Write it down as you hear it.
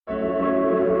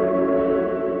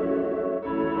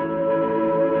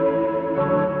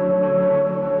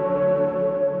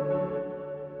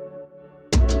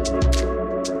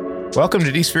Welcome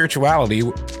to Spirituality.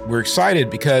 We're excited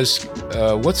because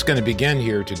what's going to begin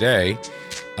here today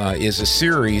is a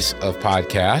series of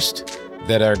podcasts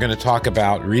that are going to talk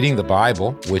about reading the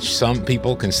Bible, which some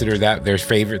people consider that their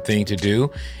favorite thing to do,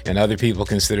 and other people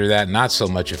consider that not so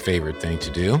much a favorite thing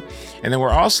to do. And then we're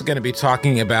also going to be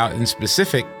talking about, in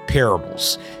specific,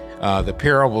 parables. The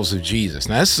parables of Jesus.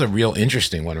 Now, this is a real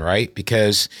interesting one, right?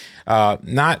 Because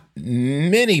not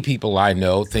many people I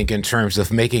know think in terms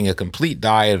of making a complete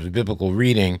diet of biblical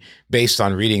reading based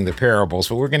on reading the parables,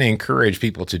 but we're going to encourage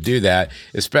people to do that,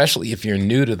 especially if you're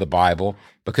new to the Bible,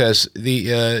 because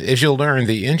as you'll learn,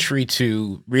 the entry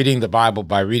to reading the Bible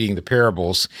by reading the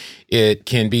parables, it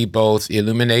can be both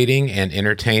illuminating and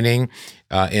entertaining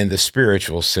in the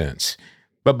spiritual sense.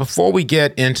 But before we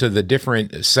get into the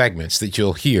different segments that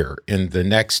you'll hear in the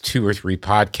next 2 or 3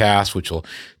 podcasts, which will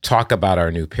talk about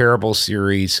our new parable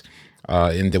series,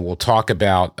 and then we'll talk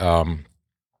about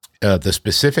the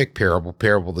specific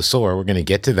parable of the sower. We're going to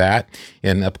get to that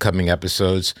in upcoming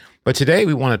episodes. But today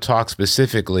we want to talk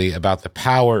specifically about the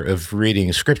power of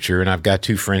reading Scripture. And I've got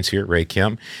 2 friends here, Ray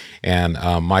Kim and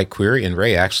Mike Query. And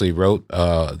Ray actually wrote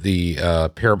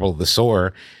the parable of the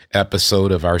sower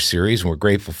episode of our series, and we're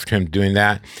grateful for him doing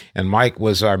that. And Mike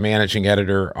was our managing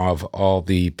editor of all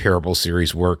the parable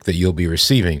series work that you'll be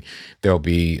receiving. There'll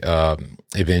be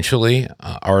eventually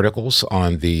articles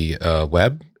on the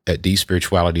web at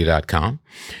dspirituality.com.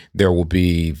 There will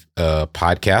be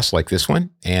podcasts like this one,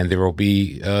 and there will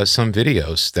be some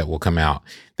videos that will come out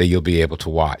that you'll be able to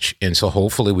watch. And so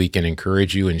hopefully we can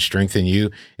encourage you and strengthen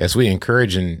you as we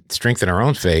encourage and strengthen our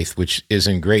own faith, which is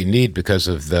in great need because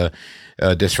of the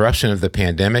disruption of the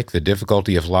pandemic, the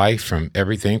difficulty of life, from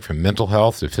everything from mental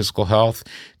health to physical health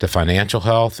to financial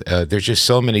health. There's just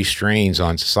so many strains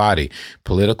on society,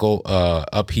 political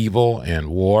upheaval and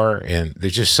war, and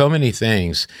there's just so many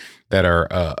things that are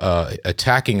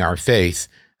attacking our faith.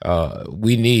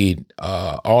 We need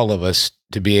all of us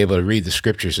to be able to read the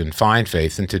Scriptures and find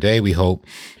faith. And today we hope,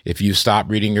 if you stop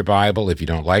reading your Bible, if you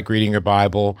don't like reading your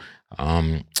Bible,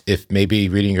 if maybe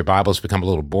reading your Bible has become a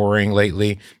little boring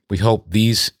lately, we hope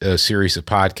these series of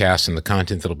podcasts and the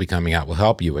content that will be coming out will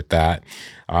help you with that.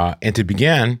 And to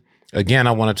begin, again,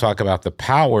 I want to talk about the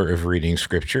power of reading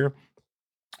Scripture.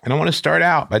 And I want to start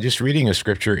out by just reading a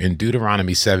scripture in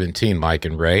Deuteronomy 17, Mike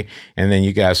and Ray, and then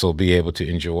you guys will be able to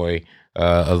enjoy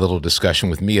a little discussion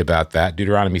with me about that.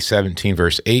 Deuteronomy 17,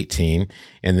 verse 18,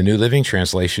 in the New Living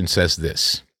Translation says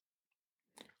this: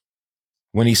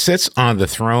 "When he sits on the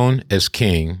throne as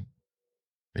king,"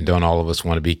 and don't all of us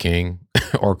want to be king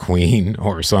or queen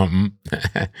or something?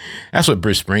 That's what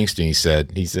Bruce Springsteen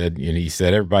said. He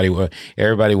said everybody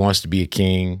wants to be a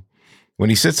king. "When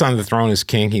he sits on the throne as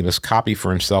king, he must copy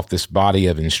for himself this body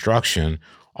of instruction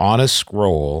on a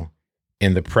scroll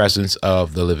in the presence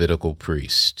of the Levitical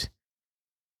priest."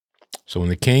 So when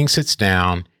the king sits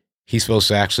down, he's supposed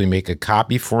to actually make a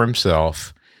copy for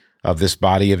himself of this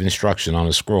body of instruction on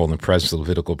a scroll in the presence of the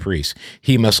Levitical priest.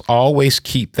 He must always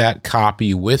keep that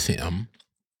copy with him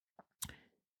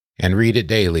and read it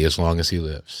daily as long as he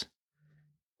lives.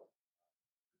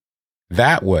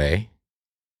 That way,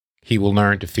 he will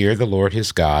learn to fear the Lord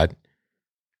his God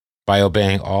by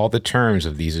obeying all the terms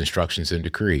of these instructions and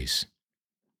decrees.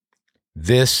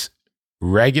 This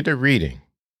regular reading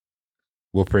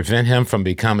will prevent him from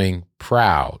becoming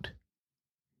proud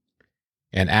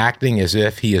and acting as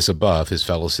if he is above his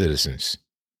fellow citizens.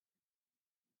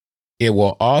 It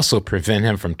will also prevent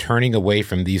him from turning away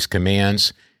from these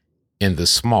commands in the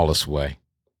smallest way,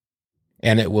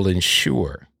 and it will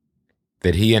ensure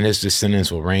that he and his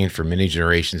descendants will reign for many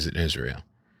generations in Israel.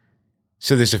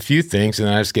 So there's a few things, and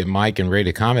I'll just get Mike and Ray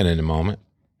to comment in a moment.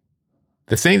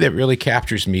 The thing that really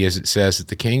captures me is it says that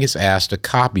the king is asked to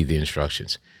copy the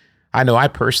instructions. I know I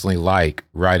personally like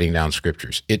writing down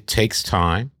scriptures. It takes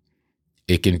time.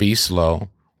 It can be slow,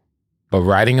 but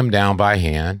writing them down by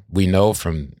hand, we know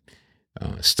from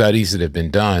studies that have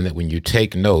been done that when you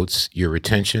take notes, your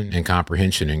retention and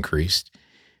comprehension increased.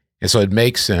 And so it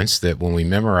makes sense that when we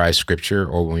memorize scripture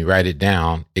or when we write it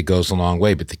down, it goes a long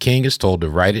way. But the king is told to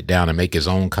write it down and make his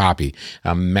own copy.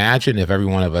 Imagine if every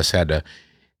one of us had to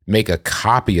make a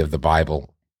copy of the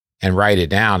Bible and write it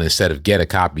down instead of get a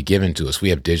copy given to us. We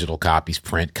have digital copies,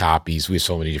 print copies. We have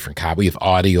so many different copies. We have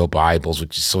audio Bibles,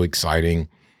 which is so exciting.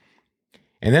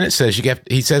 And then it says,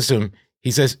 he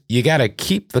says, you got to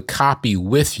keep the copy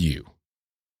with you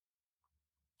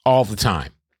all the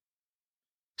time.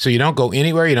 So you don't go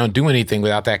anywhere, you don't do anything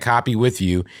without that copy with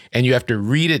you, and you have to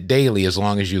read it daily as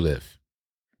long as you live.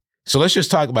 So let's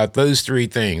just talk about those 3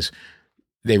 things.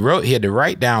 He had to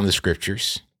write down the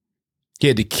scriptures. He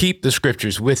had to keep the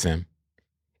scriptures with him,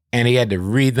 and he had to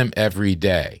read them every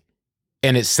day.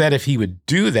 And it said if he would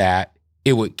do that,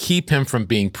 it would keep him from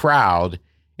being proud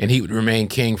and he would remain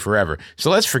king forever. So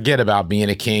let's forget about being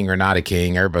a king or not a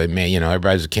king.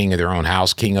 Everybody's a king of their own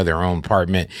house, king of their own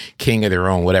apartment, king of their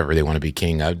own whatever they want to be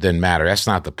king of. It doesn't matter. That's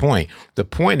not the point. The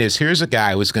point is, here's a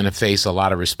guy who's going to face a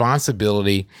lot of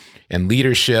responsibility and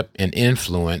leadership and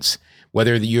influence,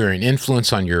 whether you're an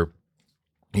influence on your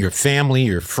family,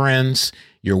 your friends,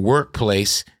 your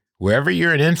workplace, wherever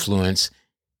you're an influence.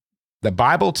 The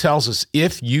Bible tells us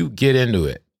if you get into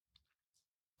it,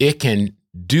 it can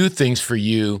do things for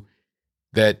you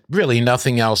that really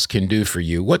nothing else can do for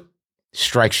you. What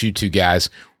strikes you two guys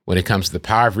when it comes to the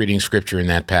power of reading scripture in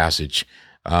that passage?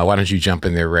 Why don't you jump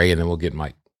in there, Ray, and then we'll get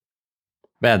Mike.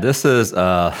 Man, this is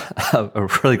a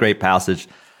really great passage.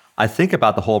 I think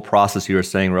about the whole process you were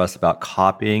saying, Russ, about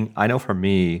copying. I know for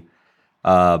me,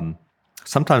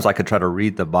 sometimes I could try to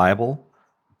read the Bible,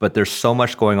 but there's so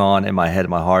much going on in my head and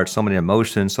my heart, so many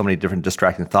emotions, so many different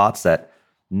distracting thoughts that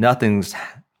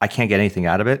I can't get anything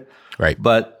out of it. Right.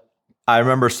 But I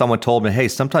remember someone told me, hey,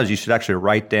 sometimes you should actually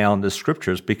write down the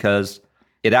scriptures because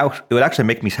it would actually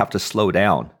make me have to slow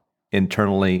down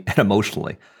internally and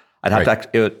emotionally.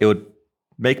 It would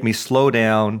make me slow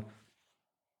down,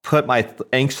 put my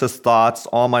anxious thoughts,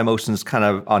 all my emotions kind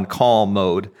of on calm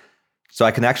mode so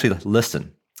I can actually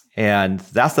listen. And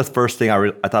that's the first thing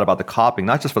I thought about the copying,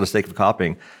 not just for the sake of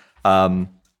copying. I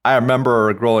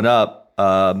remember growing up,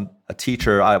 a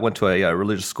teacher, I went to a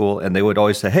religious school, and they would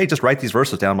always say, hey, just write these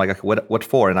verses down. I'm like, what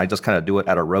for? And I just kind of do it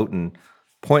at a rote and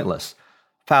pointless.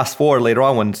 Fast forward later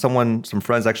on when some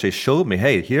friends actually showed me,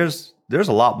 hey, there's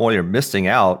a lot more you're missing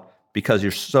out because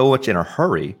you're so much in a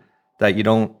hurry that you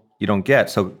don't get.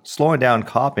 So slowing down,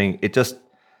 copying, it just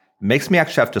makes me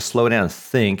actually have to slow down and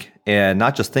think, and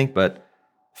not just think, but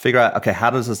figure out, okay, how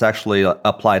does this actually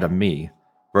apply to me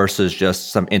versus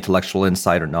just some intellectual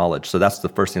insight or knowledge. So that's the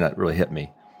first thing that really hit me.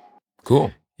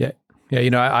 Cool. Yeah.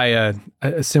 I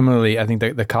similarly, I think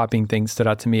the copying thing stood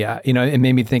out to me. It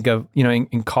made me think of,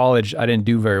 in college, I didn't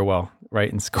do very well,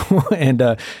 right, in school. And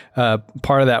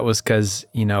part of that was because,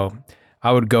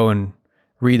 I would go and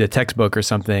read a textbook or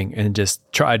something and just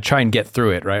try and get through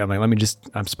it, right? I'm like,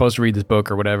 I'm supposed to read this book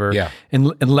or whatever. Yeah. In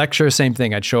lecture, same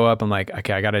thing. I'd show up, I'm like,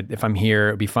 okay, if I'm here,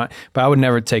 it'll be fine. But I would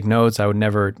never take notes. I would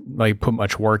never put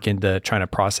much work into trying to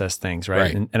process things,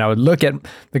 right? And I would look at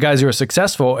the guys who are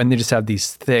successful and they just have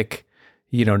these thick,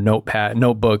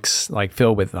 notebooks like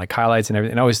filled with like highlights and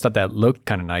everything. And I always thought that looked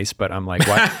kind of nice, but I'm like,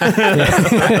 why?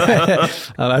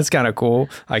 That's kind of cool,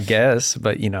 I guess.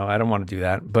 But, I don't want to do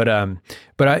that. But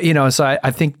so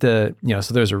I think so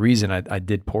there's a reason I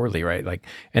did poorly, right? Like,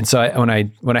 and so when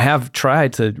I have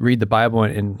tried to read the Bible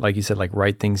and like you said, like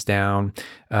write things down,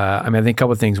 I think a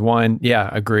couple of things. One, yeah,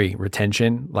 agree.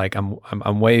 Retention. Like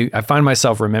I find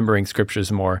myself remembering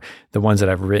scriptures more, the ones that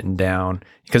I've written down,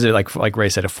 because it like Ray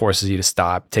said, it forces you to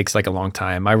stop. It takes like a long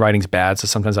time. My writing's bad, so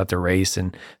sometimes I have to erase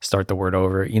and start the word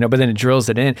over, but then it drills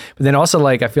it in. But then also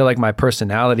like, I feel like my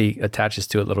personality attaches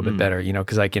to it a little bit better,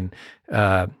 because I can,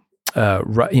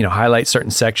 highlight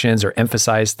certain sections or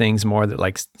emphasize things more that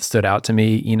like stood out to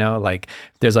me, like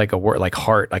there's like a word like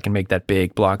heart, I can make that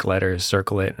big block letters,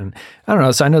 circle it. And I don't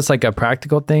know. So I know it's like a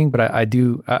practical thing, but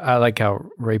I like how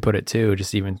Ray put it too.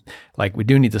 Just even like we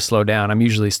do need to slow down. I'm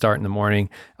usually start in the morning.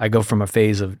 I go from a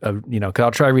phase of cause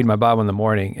I'll try to read my Bible in the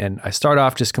morning and I start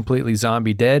off just completely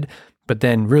zombie dead. But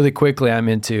then really quickly I'm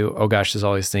into, oh gosh, there's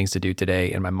all these things to do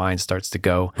today. And my mind starts to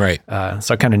go. Right.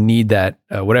 So I kind of need that,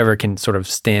 whatever can sort of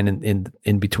stand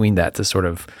in between that to sort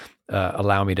of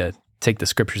allow me to take the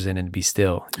scriptures in and be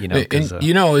still,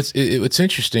 what's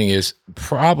interesting is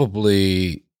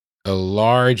probably a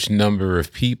large number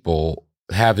of people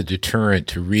have a deterrent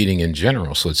to reading in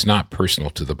general. So it's not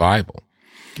personal to the Bible,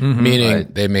 meaning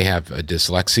they may have a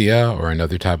dyslexia or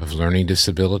another type of learning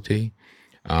disability.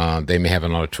 They may have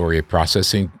an auditory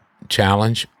processing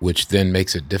challenge, which then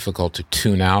makes it difficult to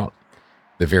tune out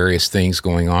the various things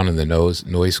going on and the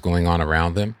noise going on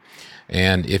around them.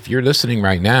 And if you're listening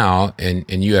right now and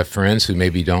you have friends who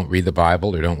maybe don't read the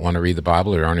Bible or don't want to read the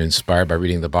Bible or aren't inspired by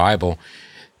reading the Bible,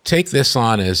 take this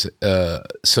on as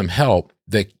some help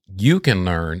that you can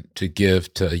learn to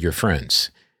give to your friends.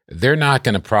 They're not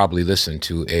going to probably listen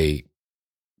to a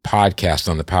podcast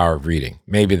on the power of reading.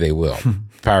 Maybe they will.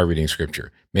 Power of reading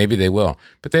scripture. Maybe they will,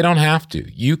 but they don't have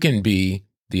to. You can be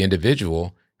the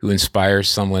individual who inspires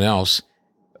someone else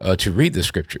to read the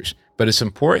scriptures. But it's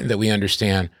important that we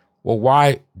understand, well,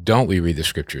 why don't we read the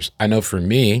scriptures? I know for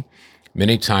me,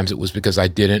 many times it was because I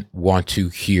didn't want to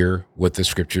hear what the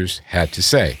scriptures had to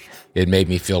say. It made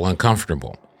me feel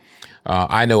uncomfortable.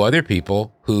 I know other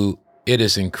people who it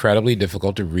is incredibly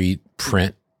difficult to read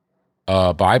print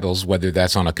Bibles, whether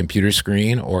that's on a computer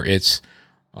screen or it's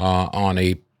on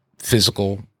a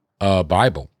physical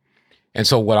Bible. And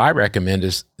so what I recommend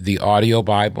is the audio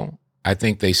Bible. I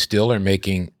think they still are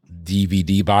making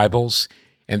DVD Bibles,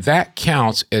 and that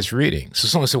counts as reading. So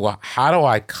someone said, well, how do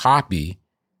I copy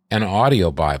an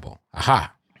audio Bible?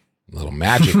 Aha, a little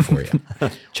magic for you.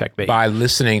 Checkmate. By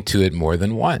listening to it more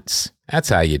than once. That's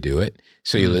how you do it.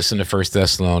 So you listen to 1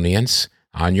 Thessalonians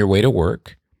on your way to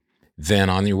work. Then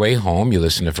on your way home, you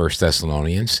listen to 1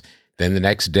 Thessalonians. Then the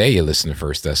next day, you listen to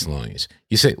 1 Thessalonians.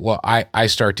 You say, well, I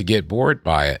start to get bored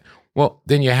by it. Well,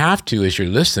 then you have to, as you're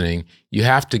listening, you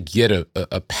have to get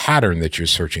a pattern that you're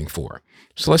searching for.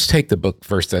 So let's take the book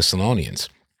 1 Thessalonians.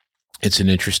 It's an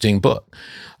interesting book.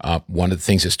 One of the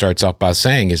things it starts off by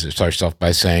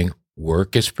saying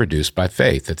work is produced by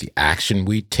faith, that the action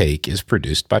we take is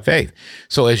produced by faith.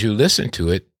 So as you listen to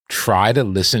it, try to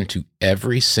listen to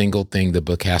every single thing the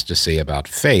book has to say about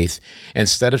faith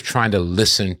instead of trying to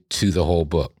listen to the whole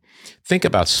book. Think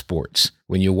about sports.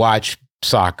 When you watch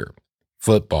soccer,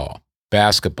 football,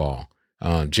 basketball,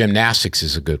 gymnastics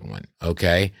is a good one,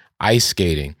 okay? Ice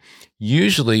skating.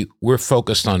 Usually we're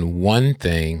focused on one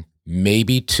thing,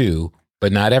 maybe two,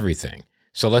 but not everything.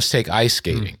 So let's take ice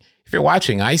skating. If you're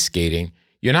watching ice skating,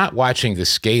 you're not watching the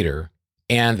skater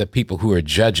and the people who are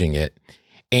judging it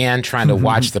and trying to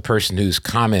watch the person who's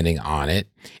commenting on it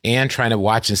and trying to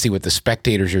watch and see what the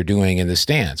spectators are doing in the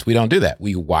stands. We don't do that.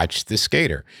 We watch the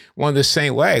skater. Well, in the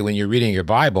same way, when you're reading your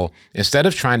Bible, instead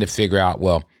of trying to figure out,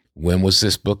 well, when was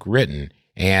this book written?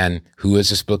 And who is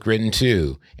this book written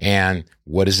to? And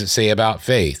what does it say about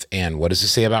faith? And what does it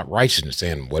say about righteousness?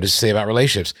 And what does it say about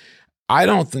relationships? I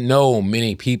don't know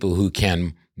many people who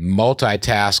can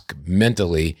multitask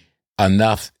mentally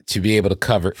enough to be able to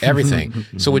cover everything.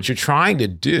 So what you're trying to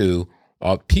do,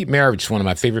 Pete Maravich is one of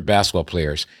my favorite basketball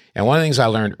players. And one of the things I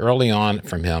learned early on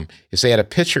from him is they had a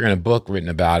picture in a book written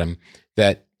about him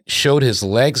that showed his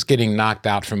legs getting knocked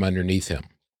out from underneath him.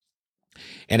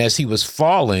 And as he was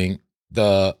falling,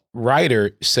 the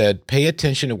writer said, pay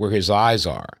attention to where his eyes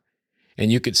are.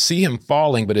 And you could see him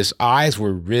falling, but his eyes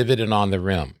were riveted on the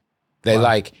rim. He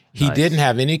Nice. didn't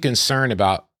have any concern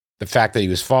about the fact that he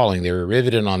was falling. They were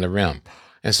riveted on the rim.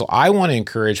 And so I want to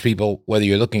encourage people, whether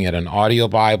you're looking at an audio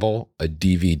Bible, a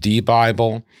DVD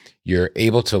Bible, you're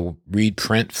able to read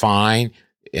print fine,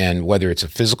 and whether it's a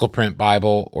physical print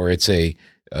Bible or it's a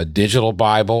digital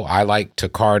Bible. I like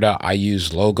Takarda. I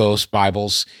use Logos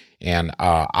Bibles, and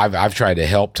I've tried to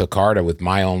help Takarda with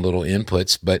my own little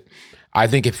inputs. But I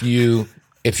think if you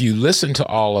listen to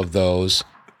all of those,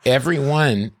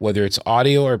 everyone, whether it's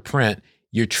audio or print,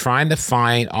 you're trying to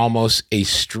find almost a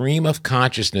stream of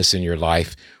consciousness in your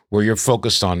life where you're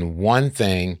focused on one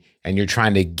thing and you're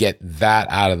trying to get that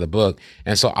out of the book.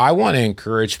 And so I want to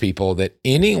encourage people that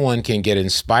anyone can get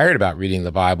inspired about reading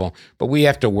the Bible, but we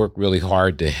have to work really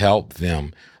hard to help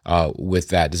them with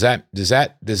that. Does that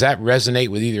resonate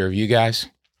with either of you guys?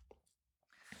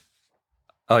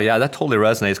 Oh yeah, that totally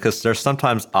resonates, because there's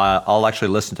sometimes I'll actually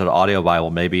listen to the audio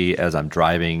Bible maybe as I'm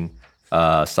driving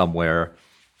somewhere,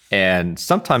 and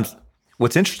sometimes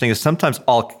what's interesting is sometimes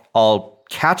I'll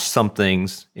catch some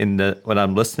things when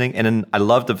I'm listening, and then I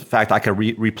love the fact I can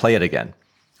replay it again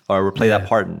or replay that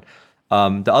part.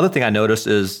 And the other thing I notice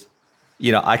is,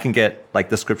 I can get, like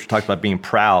the scripture talks about being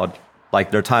proud.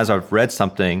 Like there are times I've read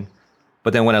something,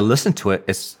 but then when I listen to it,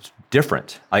 it's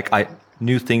different. Like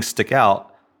new things stick out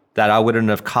that I wouldn't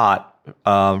have caught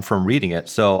from reading it.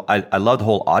 So I love the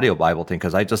whole audio Bible thing,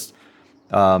 because I just,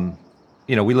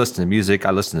 we listen to music,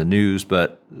 I listen to news,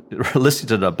 but listening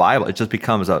to the Bible, it just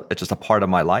becomes it's just a part of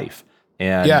my life.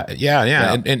 And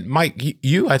yeah. And Mike,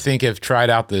 you I think have tried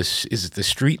out this. Is it the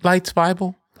Streetlights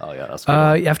Bible? Oh yeah, that's cool.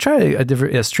 I've tried a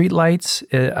different.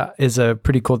 Streetlights is a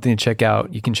pretty cool thing to check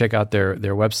out. You can check out their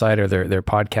website or their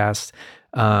podcast.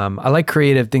 I like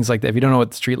creative things like that. If you don't know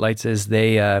what the Streetlights is,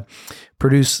 they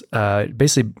produce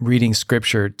basically reading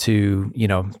scripture to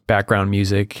background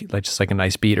music, like just like a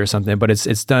nice beat or something. But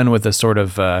it's done with a sort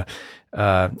of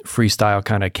freestyle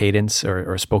kind of cadence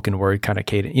or spoken word kind of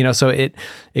cadence. So it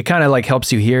kind of like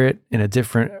helps you hear it in a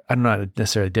different, I don't know,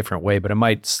 necessarily a different way, but it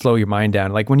might slow your mind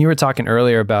down. Like when you were talking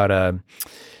earlier about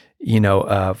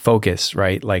focus,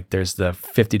 right? Like there's the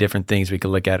 50 different things we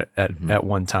could look at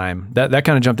one time. That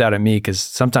kind of jumped out at me, because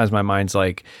sometimes my mind's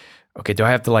like okay, do I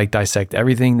have to like dissect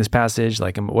everything in this passage?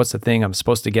 Like, what's the thing I'm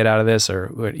supposed to get out of this?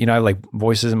 Or, I have like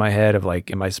voices in my head of like,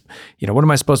 what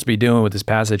am I supposed to be doing with this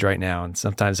passage right now? And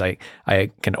sometimes I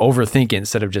can overthink it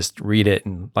instead of just read it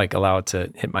and like allow it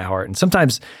to hit my heart. And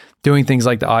sometimes doing things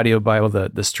like the audio Bible,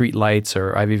 the street lights,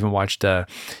 or I've even watched,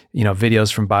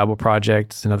 videos from Bible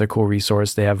Project. It's another cool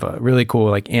resource. They have really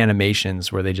cool like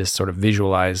animations where they just sort of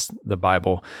visualize the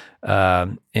Bible.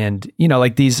 And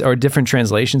like these or different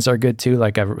translations are good too.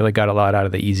 Like I've really got a lot out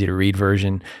of the easy to read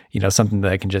version, something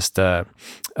that I can just, I'll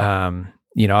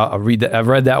read that. I've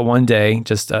read that one day,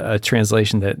 just a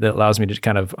translation that allows me to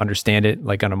kind of understand it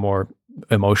like on a more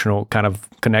emotional kind of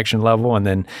connection level, and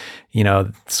then,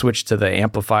 switch to the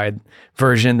amplified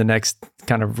version, the next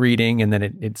kind of reading, and then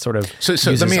it sort of so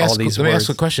let me ask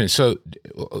a question. So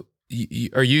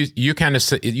you kind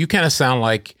of sound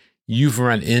like you've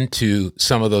run into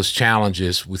some of those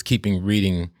challenges with keeping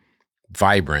reading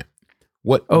vibrant.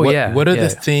 What are the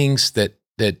things that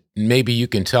maybe you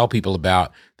can tell people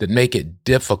about that make it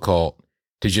difficult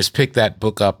to just pick that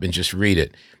book up and just read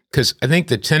it? Because I think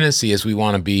the tendency is we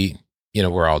want to be,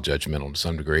 we're all judgmental to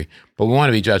some degree, but we want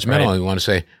to be judgmental, right? And we want to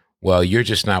say, well, you're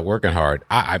just not working hard.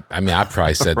 I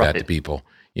probably said right. that to people,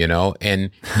 and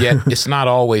yet it's not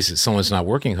always that someone's not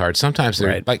working hard. Sometimes they're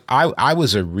right. like, I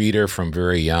was a reader from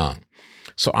very young,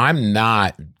 so I'm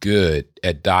not good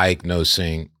at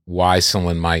diagnosing why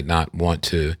someone might not want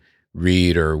to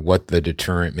read, or what the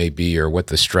deterrent may be, or what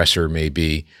the stressor may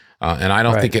be. And I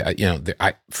don't right. think,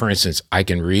 for instance, I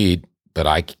can read, but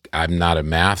I'm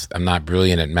not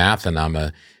brilliant at math, and I'm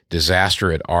a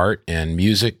disaster at art and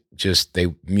music.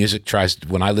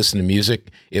 When I listen to music,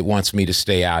 it wants me to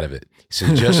stay out of it. So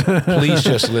please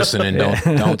just listen and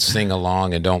don't sing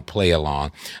along and don't play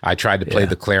along. I tried to play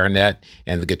the clarinet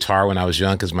and the guitar when I was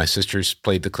young because my sisters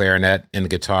played the clarinet and the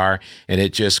guitar, and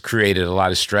it just created a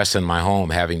lot of stress in my home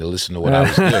having to listen to what I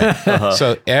was doing.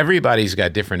 So everybody's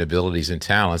got different abilities and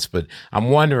talents, but I'm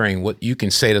wondering what you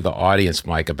can say to the audience,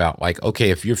 Mike, about like, okay,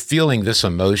 if you're feeling this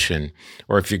emotion,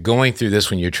 or if you're going through this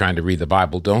when you're trying to read the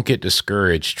Bible, don't get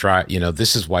discouraged.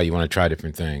 This is why you want to try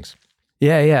different things.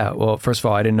 Yeah. Well, first of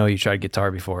all, I didn't know you tried guitar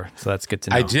before, so that's good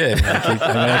to know. I did.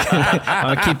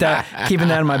 I'm gonna keeping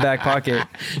that in my back pocket.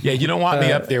 Yeah, you don't want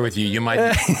me up there with you. You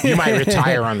might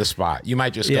retire on the spot. You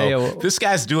might just go, this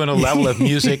guy's doing a level of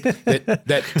music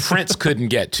that Prince couldn't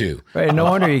get to. Right. No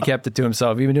wonder he kept it to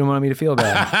himself. He even didn't want me to feel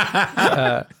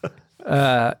bad.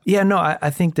 I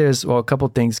think there's a couple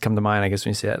of things come to mind, I guess,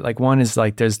 when you say that. Like one is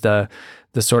like there's the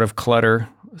sort of clutter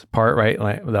part, right?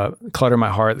 Like the clutter my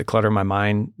heart, the clutter my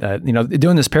mind.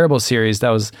 Doing this parable series, that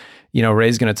was,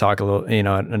 Ray's going to talk a little,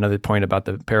 another point about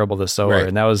the parable of the sower, right.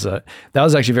 And that was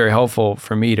actually very helpful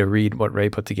for me to read what Ray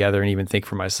put together and even think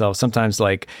for myself. Sometimes,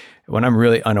 like when I'm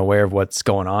really unaware of what's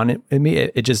going on in me,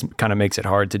 it just kind of makes it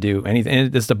hard to do anything.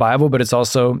 And it's the Bible, but it's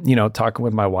also talking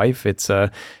with my wife. It's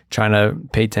trying to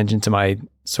pay attention to my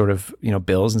sort of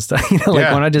bills and stuff.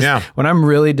 When I'm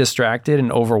really distracted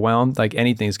and overwhelmed, like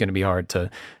anything's going to be hard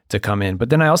to come in. But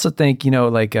then I also think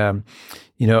Russ,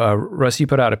 you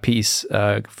put out a piece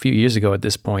a few years ago at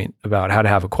this point about how to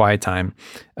have a quiet time.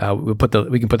 We can put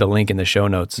the link in the show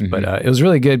notes, mm-hmm. But it was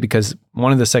really good because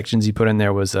one of the sections you put in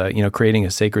there was creating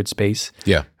a sacred space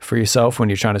for yourself when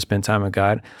you're trying to spend time with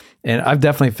God. And I've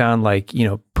definitely found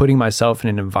putting myself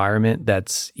in an environment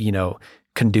that's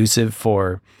conducive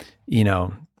for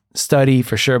study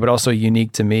for sure, but also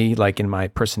unique to me, like in my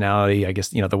personality, I guess,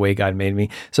 the way God made me.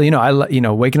 So,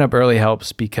 waking up early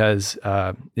helps because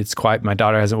it's quiet. My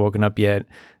daughter hasn't woken up yet.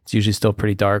 It's usually still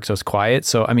pretty dark, so it's quiet.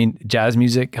 So, jazz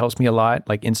music helps me a lot,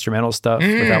 like instrumental stuff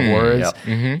without words, yep.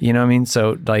 Mm-hmm. You know what I mean?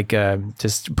 So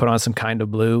just put on some Kind of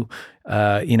Blue,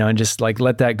 and just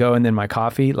let that go. And then my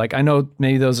coffee, I know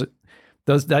maybe those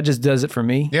that just does it for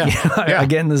me. Yeah. I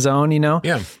get in the zone,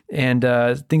 Yeah. And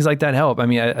things like that help.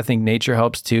 I think nature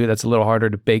helps too. That's a little harder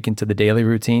to bake into the daily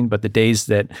routine, but the days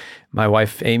that my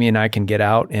wife, Amy, and I can get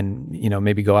out and,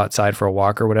 maybe go outside for a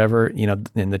walk or whatever,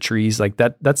 in the trees, like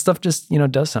that stuff just,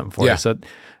 does something for us. So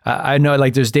I know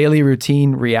there's daily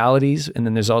routine realities, and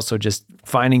then there's also just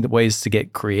finding the ways to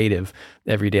get creative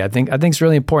every day. I think it's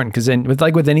really important because then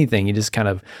with anything, you just kind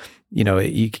of,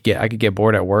 I could get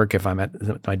bored at work if I'm at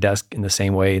my desk in the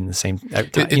same way in the same time.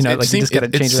 You just got to change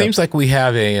it. It seems like we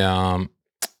have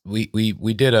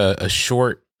we did a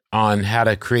short on how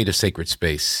to create a sacred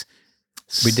space.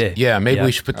 We did. Yeah, maybe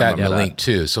we should put that in the link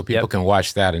too, so people can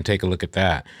watch that and take a look at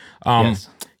that. Yes.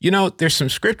 There's some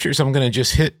scriptures I'm going to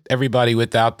just hit everybody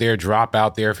with drop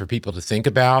out there for people to think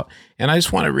about. And I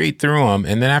just want to read through them.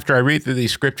 And then after I read through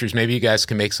these scriptures, maybe you guys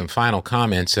can make some final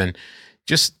comments and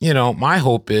just, you know, my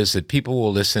hope is that people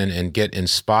will listen and get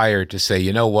inspired to say,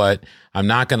 you know what, I'm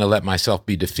not going to let myself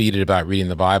be defeated about reading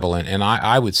the Bible. And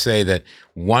I would say that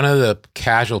one of the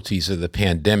casualties of the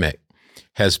pandemic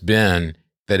has been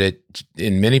that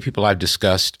in many people I've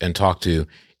discussed and talked to,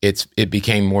 it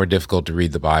became more difficult to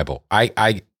read the Bible.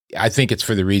 I think it's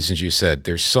for the reasons you said.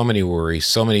 There's so many worries,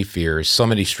 so many fears, so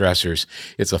many stressors.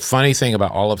 It's a funny thing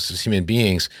about all of us as human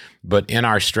beings, but in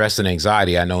our stress and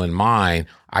anxiety, I know in mine,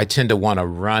 I tend to want to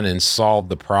run and solve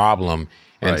the problem.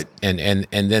 And, right.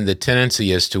 and then the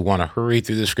tendency is to want to hurry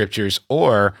through the scriptures,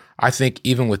 or I think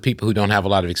even with people who don't have a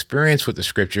lot of experience with the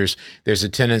scriptures, there's a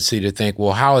tendency to think,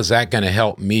 well, how is that going to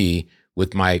help me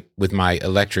with my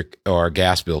electric or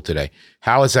gas bill today?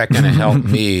 How is that going to help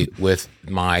me with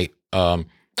my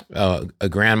a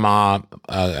grandma,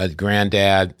 a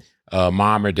granddad,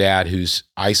 mom or dad who's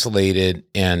isolated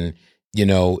and, you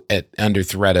know, under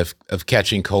threat of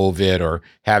catching COVID or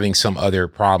having some other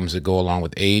problems that go along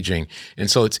with aging. And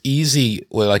so it's easy,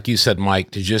 well, like you said,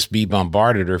 Mike, to just be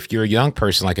bombarded. Or if you're a young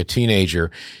person, like a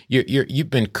teenager, you've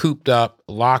been cooped up,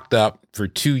 locked up for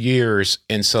 2 years.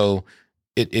 And so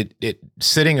it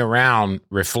sitting around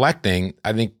reflecting,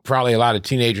 I think probably a lot of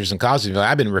teenagers in college,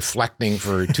 I've been reflecting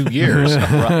for 2 years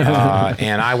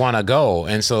and I want to go.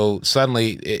 And so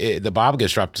suddenly the Bible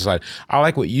gets dropped aside. I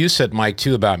like what you said, Mike,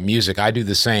 too, about music. I do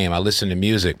the same. I listen to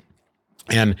music,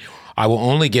 and I will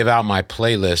only give out my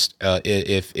playlist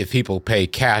if people pay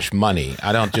cash money. You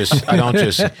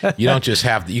can't just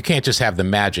have the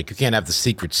magic. You can't have the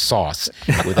secret sauce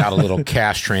without a little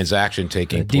cash transaction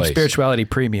taking place. Deep spirituality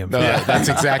premium. That's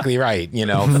exactly right. You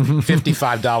know,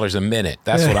 $55 a minute.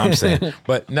 That's what I'm saying.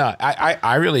 But no,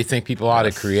 I really think people ought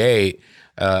to create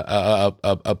a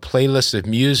playlist of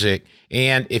music,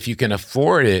 and if you can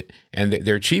afford it, and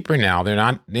they're cheaper now, they're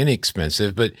not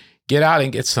inexpensive, but get out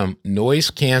and get some noise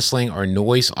canceling or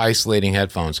noise isolating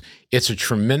headphones. It's a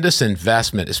tremendous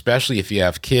investment, especially if you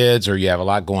have kids or you have a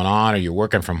lot going on or you're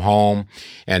working from home.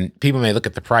 And people may look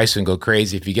at the price and go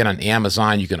crazy. If you get on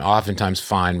Amazon, you can oftentimes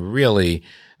find really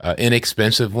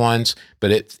inexpensive ones,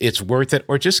 but it's worth it.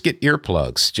 Or just get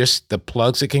earplugs, just the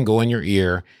plugs that can go in your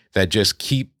ear that just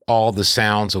keep all the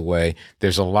sounds away.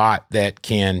 There's a lot that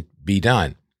can be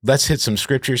done. Let's hit some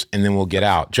scriptures and then we'll get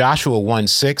out. Joshua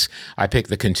 1:6, I picked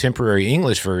the contemporary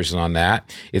English version on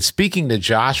that. It's speaking to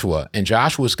Joshua, and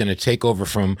Joshua's going to take over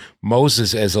from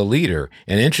Moses as a leader.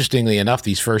 And interestingly enough,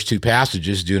 these first two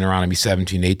passages, Deuteronomy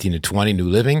 17:18-20, New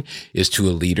Living, is to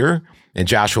a leader, and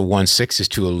Joshua 1:6 is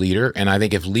to a leader. And I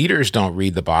think if leaders don't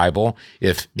read the Bible,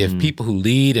 if people who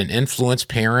lead and influence,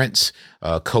 parents,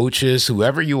 coaches,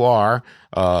 whoever you are,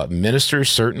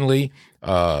 ministers certainly,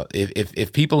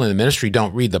 if people in the ministry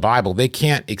don't read the Bible, they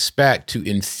can't expect to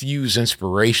infuse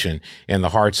inspiration in the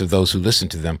hearts of those who listen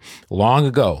to them. Long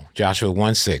ago, Joshua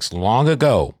 1:6, long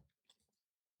ago,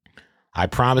 I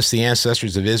promised the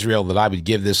ancestors of Israel that I would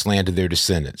give this land to their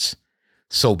descendants.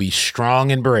 So be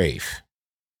strong and brave.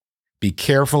 Be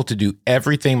careful to do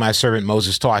everything my servant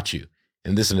Moses taught you.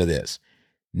 And listen to this.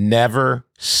 Never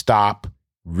stop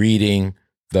reading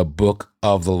the book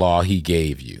of the law he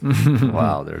gave you.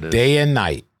 Wow, there it is. Day and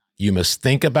night, you must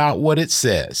think about what it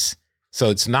says. So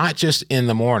it's not just in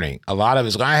the morning. A lot of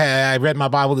us, I read my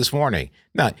Bible this morning.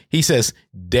 No, he says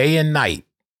day and night,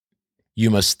 you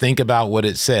must think about what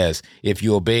it says. If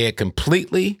you obey it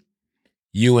completely,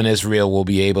 you and Israel will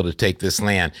be able to take this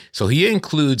land. So he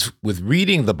includes with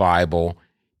reading the Bible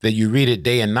that you read it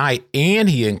day and night, and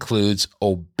he includes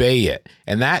obey it.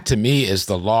 And that to me is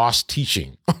the lost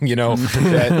teaching, you know,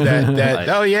 that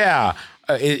oh yeah,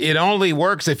 it only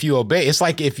works if you obey. It's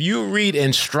like if you read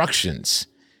instructions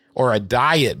or a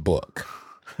diet book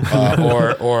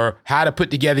or how to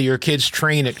put together your kids'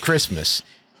 train at Christmas,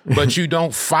 but you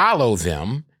don't follow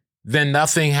them, then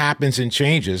nothing happens and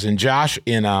changes. And in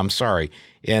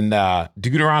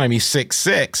Deuteronomy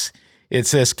 6:6, it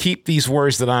says, keep these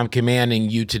words that I'm commanding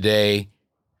you today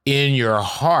in your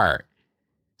heart.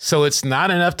 So it's not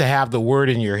enough to have the word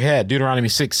in your head. Deuteronomy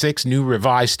 6:6, New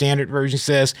Revised Standard Version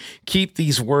says, keep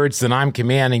these words that I'm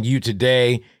commanding you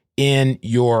today in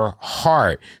your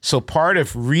heart. So part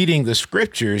of reading the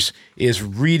scriptures is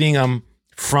reading them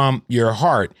from your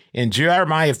heart. In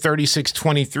Jeremiah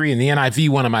 36:23 in the NIV,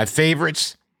 one of my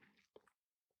favorites,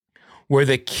 where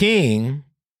the king,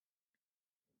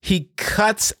 he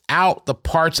cuts out the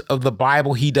parts of the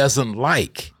Bible he doesn't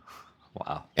like.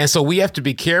 Wow. And so we have to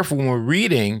be careful when we're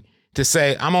reading to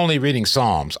say, I'm only reading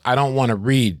Psalms. I don't want to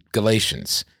read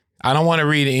Galatians. I don't want to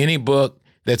read any book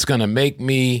that's going to make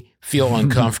me feel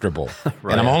uncomfortable.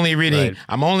 Right. And I'm only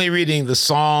reading the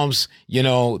Psalms, you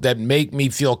know, that make me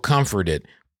feel comforted.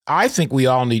 I think we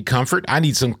all need comfort. I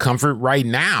need some comfort right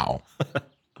now.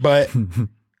 But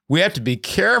we have to be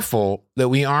careful that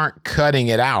we aren't cutting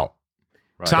it out.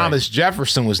 Right. Thomas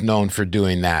Jefferson was known for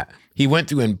doing that. He went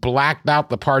through and blacked out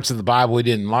the parts of the Bible he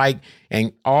didn't like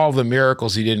and all the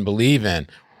miracles he didn't believe in.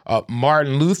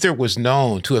 Martin Luther was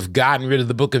known to have gotten rid of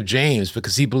the book of James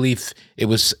because he believed it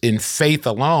was in faith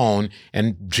alone.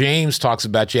 And James talks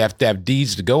about you have to have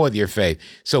deeds to go with your faith.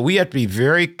 So we have to be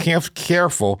very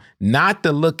careful not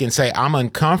to look and say, I'm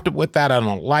uncomfortable with that. I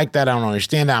don't like that. I don't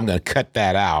understand that. I'm going to cut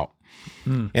that out.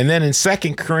 And then in 2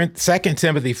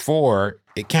 Timothy 4,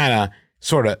 it kind of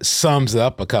sort of sums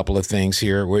up a couple of things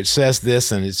here where it says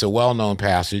this, and it's a well-known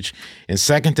passage. In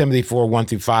 2 Timothy 4,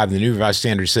 1-5, the New Revised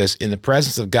Standard says, in the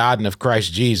presence of God and of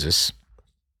Christ Jesus,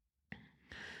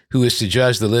 who is to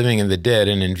judge the living and the dead,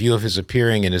 and in view of his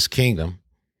appearing in his kingdom,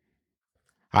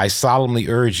 I solemnly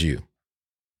urge you,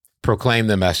 proclaim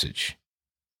the message.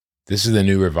 This is the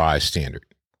New Revised Standard.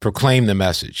 Proclaim the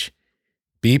message.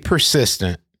 Be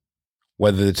persistent,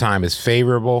 whether the time is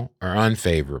favorable or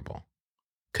unfavorable.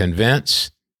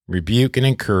 Convince, rebuke, and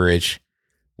encourage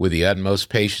with the utmost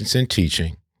patience and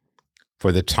teaching,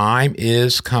 for the time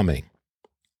is coming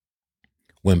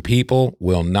when people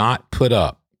will not put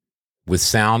up with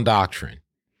sound doctrine,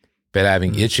 but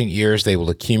having itching ears, they will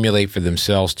accumulate for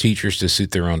themselves teachers to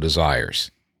suit their own desires.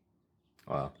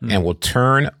 Wow. And will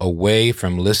turn away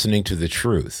from listening to the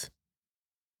truth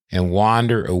and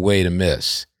wander away to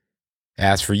miss.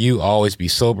 As for you, always be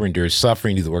sober, endure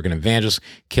suffering, do the work of an evangelist,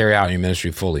 carry out your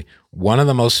ministry fully. One of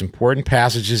the most important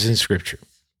passages in Scripture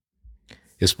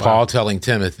is Paul telling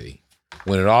Timothy,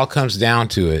 when it all comes down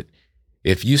to it,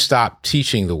 if you stop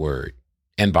teaching the word,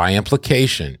 and by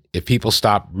implication, if people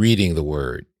stop reading the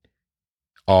word,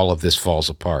 all of this falls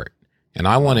apart. And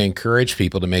I want to encourage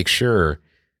people to make sure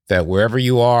that wherever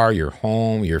you are, your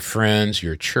home, your friends,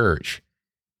 your church,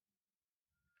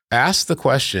 ask the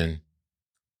question,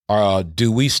 do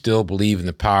we still believe in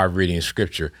the power of reading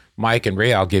Scripture? Mike and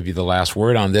Ray, I'll give you the last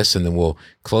word on this, and then we'll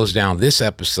close down this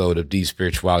episode of Deep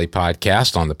Spirituality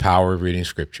Podcast on the power of reading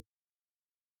Scripture.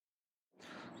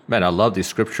 Man, I love these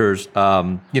scriptures.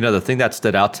 The thing that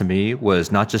stood out to me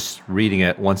was not just reading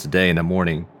it once a day in the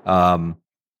morning,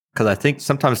 because I think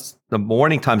sometimes the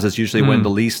morning times is usually when the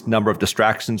least number of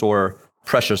distractions or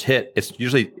pressures hit. It's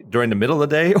usually during the middle of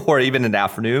the day or even in the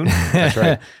afternoon. That's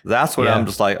right. That's when I'm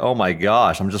just like, oh my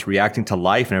gosh, I'm just reacting to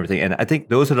life and everything. And I think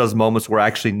those are those moments where I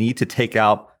actually need to take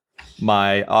out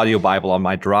my audio Bible on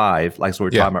my drive, like we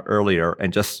were talking about earlier,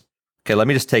 and just, okay, let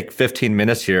me just take 15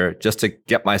 minutes here just to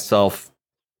get myself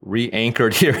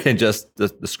re-anchored here in just the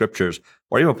scriptures.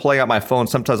 Or even pulling out my phone.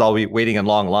 Sometimes I'll be waiting in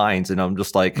long lines and I'm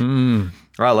just like, all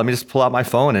right, let me just pull out my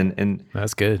phone. And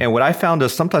that's good. And what I found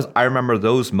is sometimes I remember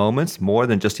those moments more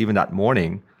than just even that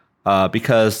morning,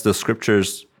 because the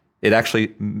scriptures,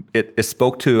 it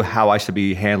spoke to how I should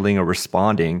be handling or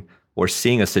responding or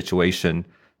seeing a situation.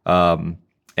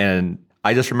 And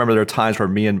I just remember there were times where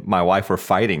me and my wife were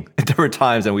fighting. There were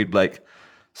times and we'd be like,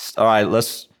 all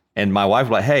right, and my wife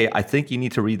was like, hey, I think you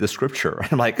need to read the scripture.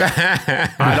 I'm like,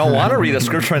 I don't want to read the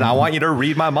scripture, and I want you to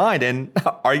read my mind and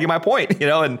argue my point,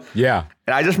 And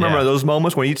I just remember those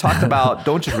moments when you talked about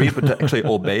don't just read, but to actually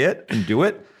obey it and do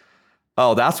it.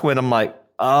 Oh, that's when I'm like,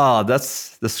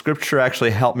 that's the scripture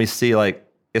actually helped me see, like,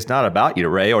 it's not about you,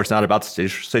 Ray, or it's not about the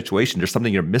situation. There's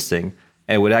something you're missing.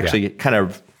 And it would actually kind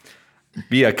of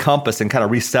be a compass and kind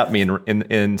of reset me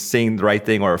in seeing the right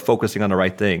thing or focusing on the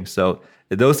right thing. So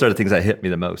those are the things that hit me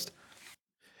the most.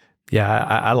 Yeah,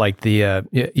 I like the, I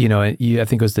think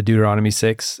it was the Deuteronomy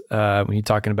 6, when you're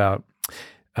talking about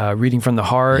reading from the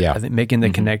heart, I think making the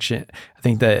connection. I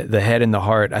think the head and the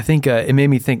heart, I think it made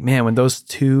me think, man, when those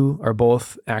two are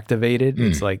both activated,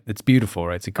 it's like, it's beautiful,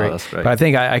 right? It's a great, but I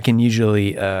think I can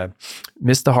usually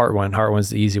miss the heart one. Heart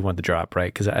one's the easy one to drop,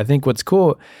 right? Because I think what's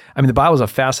cool, the Bible is a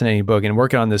fascinating book, and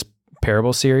working on this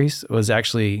parable series was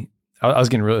actually, I was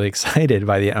getting really excited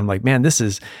by I'm like, man, this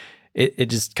is, it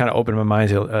just kind of opened my mind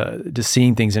to just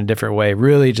seeing things in a different way,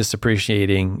 really just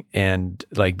appreciating and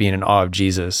like being in awe of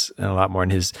Jesus and a lot more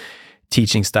in his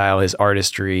teaching style, his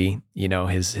artistry,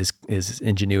 his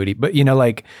ingenuity. But,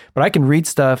 but I can read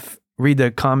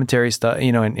the commentary stuff,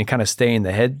 and kind of stay in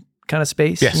the head kind of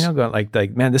space, going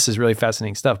like, man, this is really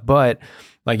fascinating stuff. But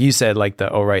like you said, like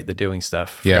the doing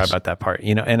stuff, forgot about that part,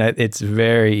 and it's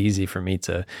very easy for me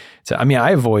to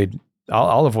I avoid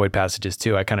I'll avoid passages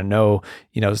too. I kind of know,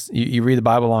 you read the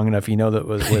Bible long enough, you know that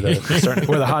where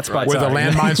the hot spots where are. the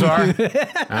landmines are.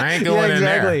 I ain't going in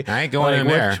there. I ain't going in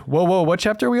there. Whoa, what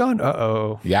chapter are we on?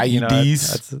 Uh-oh. The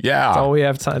IUDs. That's all we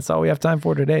have time. That's all we have time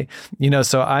for today.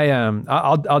 So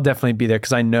I'll definitely be there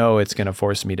because I know it's going to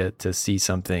force me to see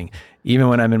something, even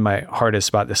when I'm in my hardest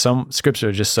spot. Some scripture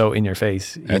are just so in your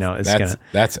face.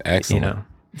 That's excellent.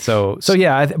 So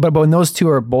yeah, but when those two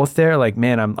are both there, like,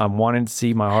 man, I'm wanting to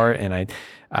see my heart, and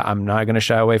I'm not going to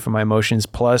shy away from my emotions.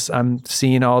 Plus, I'm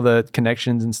seeing all the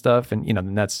connections and stuff, and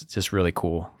and that's just really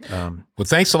cool. Well,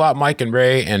 thanks a lot, Mike and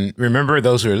Ray. And remember,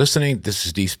 those who are listening, this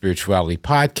is the Spirituality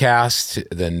Podcast.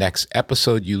 The next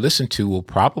episode you listen to will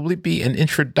probably be an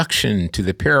introduction to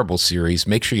the Parable series.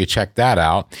 Make sure you check that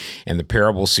out. And the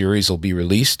Parable series will be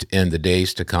released in the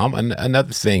days to come. And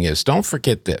another thing is, don't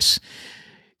forget this.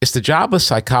 It's the job of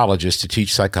psychologists to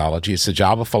teach psychology. It's the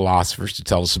job of philosophers to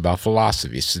tell us about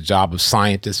philosophy. It's the job of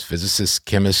scientists, physicists,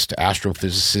 chemists,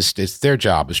 astrophysicists. It's their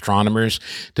job, astronomers,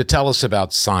 to tell us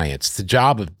about science. It's the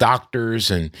job of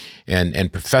doctors and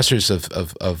professors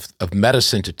of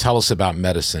medicine to tell us about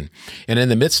medicine. And in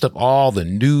the midst of all the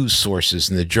news sources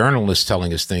and the journalists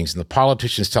telling us things and the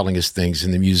politicians telling us things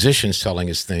and the musicians telling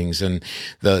us things and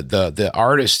the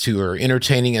artists who are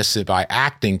entertaining us by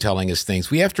acting telling us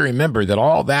things, we have to remember that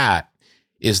all that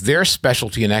is their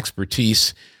specialty and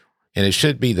expertise, and it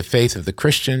should be the faith of the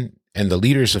Christian and the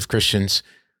leaders of Christians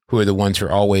who are the ones who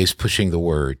are always pushing the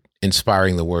word,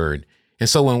 inspiring the word. And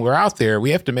so when we're out there,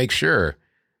 we have to make sure,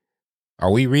 are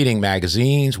we reading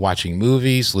magazines, watching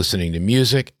movies, listening to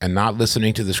music, and not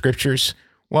listening to the scriptures?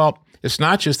 Well, it's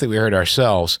not just that we hurt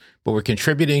ourselves, but we're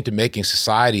contributing to making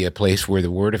society a place where the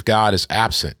word of God is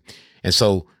absent. And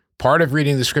so part of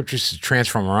reading the scriptures is to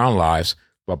transform our own lives,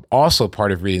 but also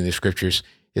part of reading the scriptures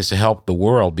is to help the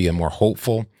world be a more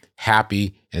hopeful,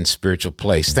 happy, and spiritual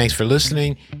place. Thanks for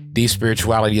listening.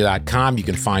 TheSpirituality.com. You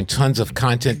can find tons of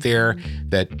content there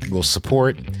that will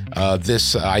support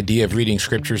this idea of reading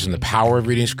scriptures and the power of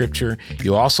reading scripture.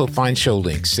 You'll also find show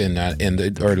links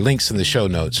or links in the show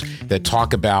notes that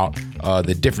talk about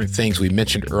the different things we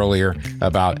mentioned earlier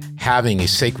about having a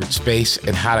sacred space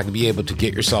and how to be able to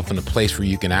get yourself in a place where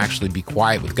you can actually be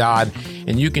quiet with God.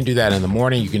 And you can do that in the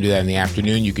morning. You can do that in the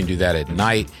afternoon. You can do that at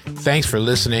night. Thanks for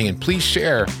listening. And please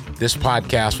share this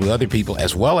podcast with other people,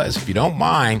 as well as, if you don't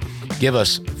mind, give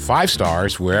us 5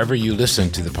 stars wherever you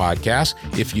listen to the podcast.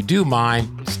 If you do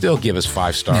mind, still give us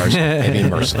 5 stars and be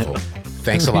merciful.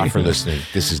 Thanks a lot for listening.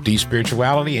 This is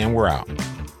Spirituality, and we're out.